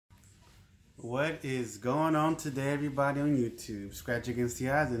What is going on today, everybody on YouTube? Scratch Against the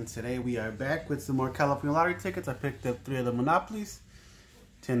Odds, and today we are back with some more California lottery tickets. I picked up 3 of the Monopolies,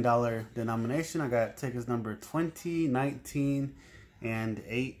 $10 denomination. I got tickets number 20, 19, and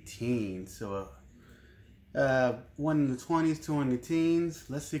 18. So, one in the 20s, 2 in the teens.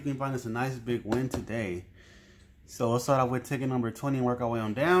 Let's see if we can find us a nice big win today. So, we'll start off with ticket number 20 and work our way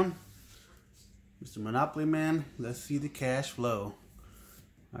on down. Mr. Monopoly Man, let's see the cash flow.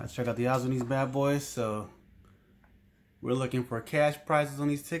 Let's check out the odds on these bad boys. So we're looking for cash prizes on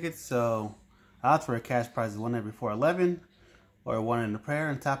these tickets. So odds for a cash prize is 1 every 411 or 1 in a pair,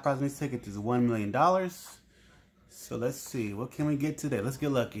 and top prize on these tickets is $1 million. So let's see, what can we get today? Let's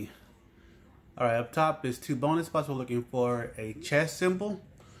get lucky. All right, up top is 2 bonus spots. We're looking for a chess symbol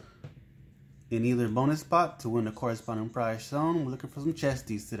in either bonus spot to win the corresponding prize shown. We're looking for some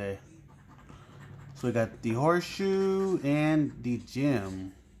chesties today. So we got the horseshoe and the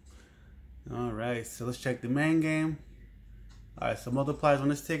gem. Alright, so let's check the main game. Alright, so multipliers on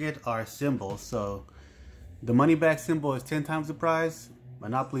this ticket are symbols. So the money back symbol is 10 times the prize.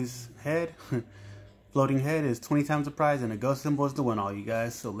 Monopoly's head, floating head, is 20 times the prize. And the ghost symbol is the win all, you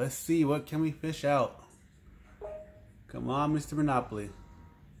guys. So let's see, what can we fish out? Come on, Mr. Monopoly.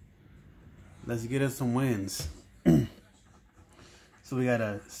 Let's get us some wins. So we got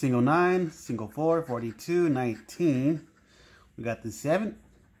a single 9, single 4, 42, 19. We got the 7,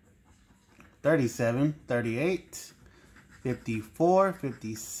 37, 38, 54,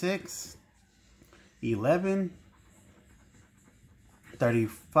 56, 11,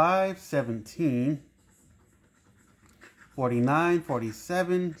 35, 17, 49,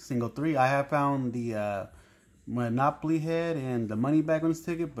 47, single 3. I have found the Monopoly head and the money back on this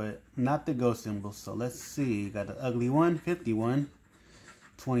ticket, but not the ghost symbol. So let's see. Got the ugly one, 51,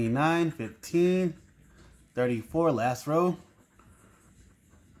 29, 15, 34, last row,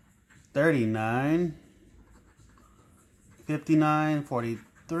 39, 59,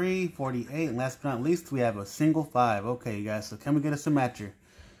 43, 48, and last but not least, we have a single 5. Okay, you guys, so can we get us a matcher?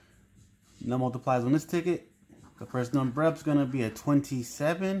 No multipliers on this ticket. The first number up is going to be a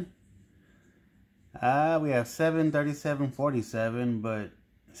 27. We have 7, 37, 47, but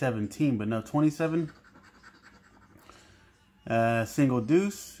 17, but no 27. Single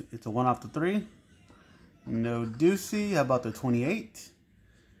deuce, it's a 1 off the 3. No deucey. How about the 28?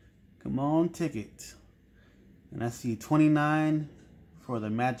 Come on, ticket. And I see 29 for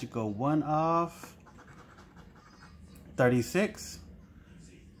the magical 1 off. 36.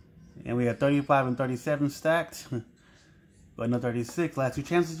 And we got 35 and 37 stacked. But no 36. Last 2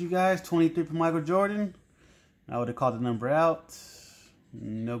 chances, you guys. 23 for Michael Jordan. I would have called the number out.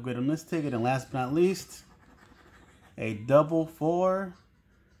 No good on this ticket. And last but not least, a double 4.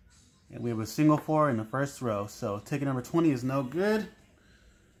 And we have a single 4 in the first row. So ticket number 20 is no good.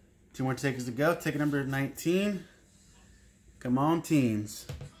 2 more tickets to go. Ticket number 19. Come on, teens.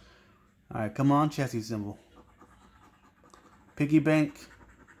 Alright, come on, chassis symbol. Piggy bank.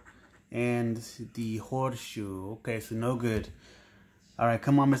 And the horseshoe. Okay, so no good. Alright,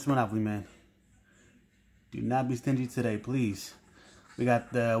 come on, Mr. Monopoly Man. Do not be stingy today, please. We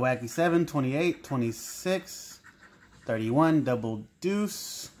got the wacky 7, 28, 26, 31, double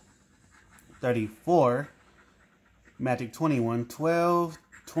deuce, 34, magic 21, 12,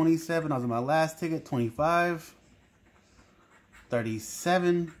 27, that was my last ticket, 25,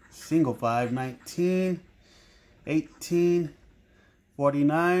 37, single 5, 19, 18,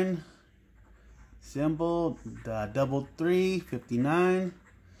 49, symbol, double 3, 59,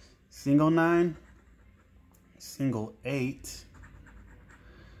 single 9, single 8,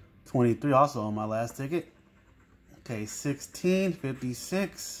 23, also on my last ticket. Okay, 16,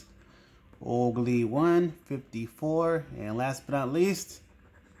 56, ugly 1, 54, and last but not least,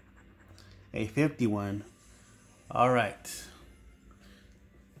 a 51. All right.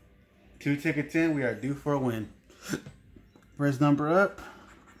 2 tickets in, we are due for a win. First number up,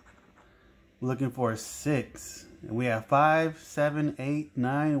 we're looking for a 6. And we have 5, 7, 8,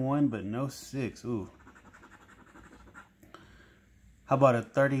 9, 1, but no 6. Ooh. How about a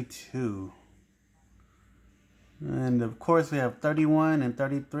 32? And of course we have 31 and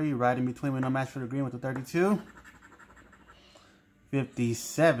 33 right in between with no match for the green with the 32.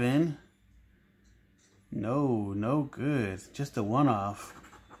 57. No good. Just a 1 off.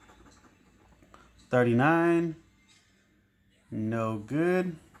 39. No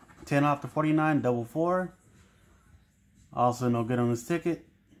good. 10 off the 49, double 4. Also no good on this ticket.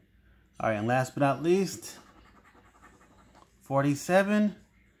 Alright, and last but not least, 47.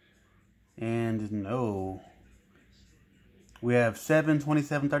 And no. We have 7,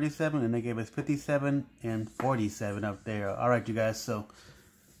 27, 37, and they gave us 57 and 47 up there. All right, you guys. So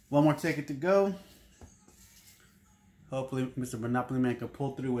One more ticket to go. Hopefully Mr. Monopoly Man can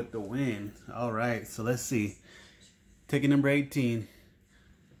pull through with the win. All right, so let's see. Ticket number 18.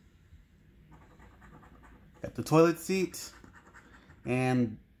 Got the toilet seat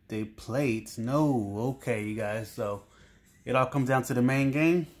and the plates. No, okay, you guys. So it all comes down to the main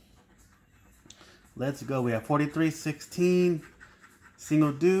game. Let's go. We have 43, 16,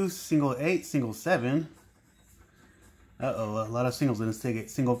 single deuce, single 8, single 7. Uh-oh, a lot of singles in this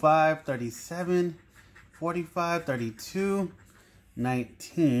ticket. Single 5, 37, 45, 32,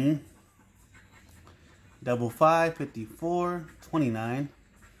 19. Double 5, 54, 29.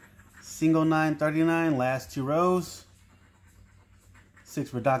 Single 9, 39, last 2 rows. 6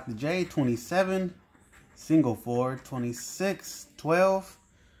 for Dr. J, 27. Single 4, 26, 12.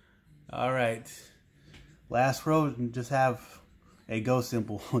 All right. Last row, just have a go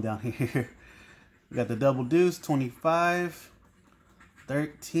symbol down here. We got the double deuce, 25,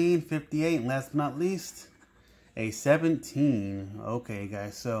 13, 58, and last but not least, a 17. Okay,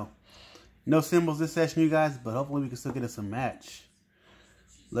 guys, so no symbols this session, you guys, but hopefully we can still get us a match.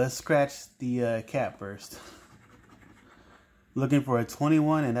 Let's scratch the cat first. Looking for a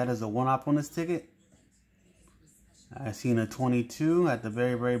 21, and that is a one-op on this ticket. I seen a 22 at the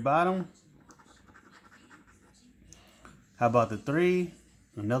very, very bottom. How about the 3?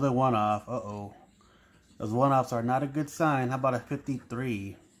 Another one-off. Uh-oh. Those one-offs are not a good sign. How about a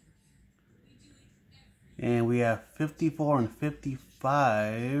 53? And we have 54 and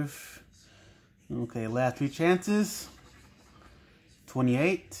 55. Okay, last 3 chances.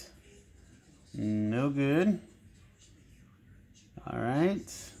 28. No good. All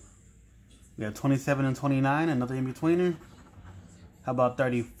right. We have 27 and 29, another in-betweener. How about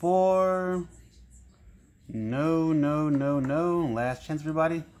 34? No, no, no, no. Last chance,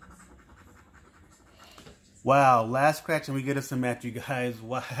 everybody. Wow, last scratch and we get us a match, you guys.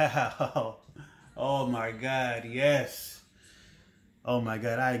 Wow. Oh my God, yes. Oh my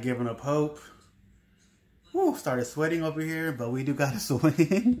God, I had given up hope. Woo, started sweating over here, but we do got us a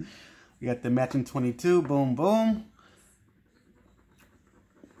win. We got the matching 22, boom, boom.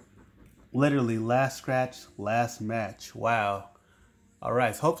 Literally last scratch, last match. Wow. All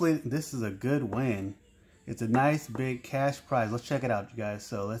right, so hopefully this is a good win. It's a nice big cash prize. Let's check it out, you guys.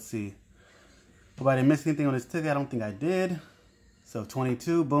 So let's see. Hope I didn't miss anything on this ticket. I don't think I did. So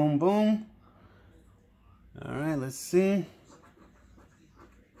 22, boom, boom. All right, let's see.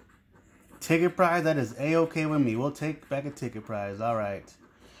 Ticket prize, that is A-okay with me. We'll take back a ticket prize. All right.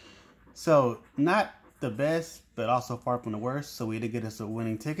 So not the best, but also far from the worst. So we did get us a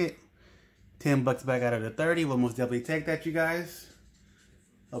winning ticket. 10 bucks back out of the 30. We'll most definitely take that, you guys.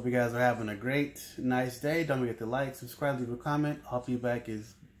 Hope you guys are having a great, nice day. Don't forget to like, subscribe, leave a comment. All feedback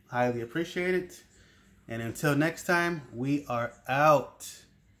is highly appreciated. And until next time, we are out.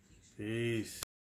 Peace.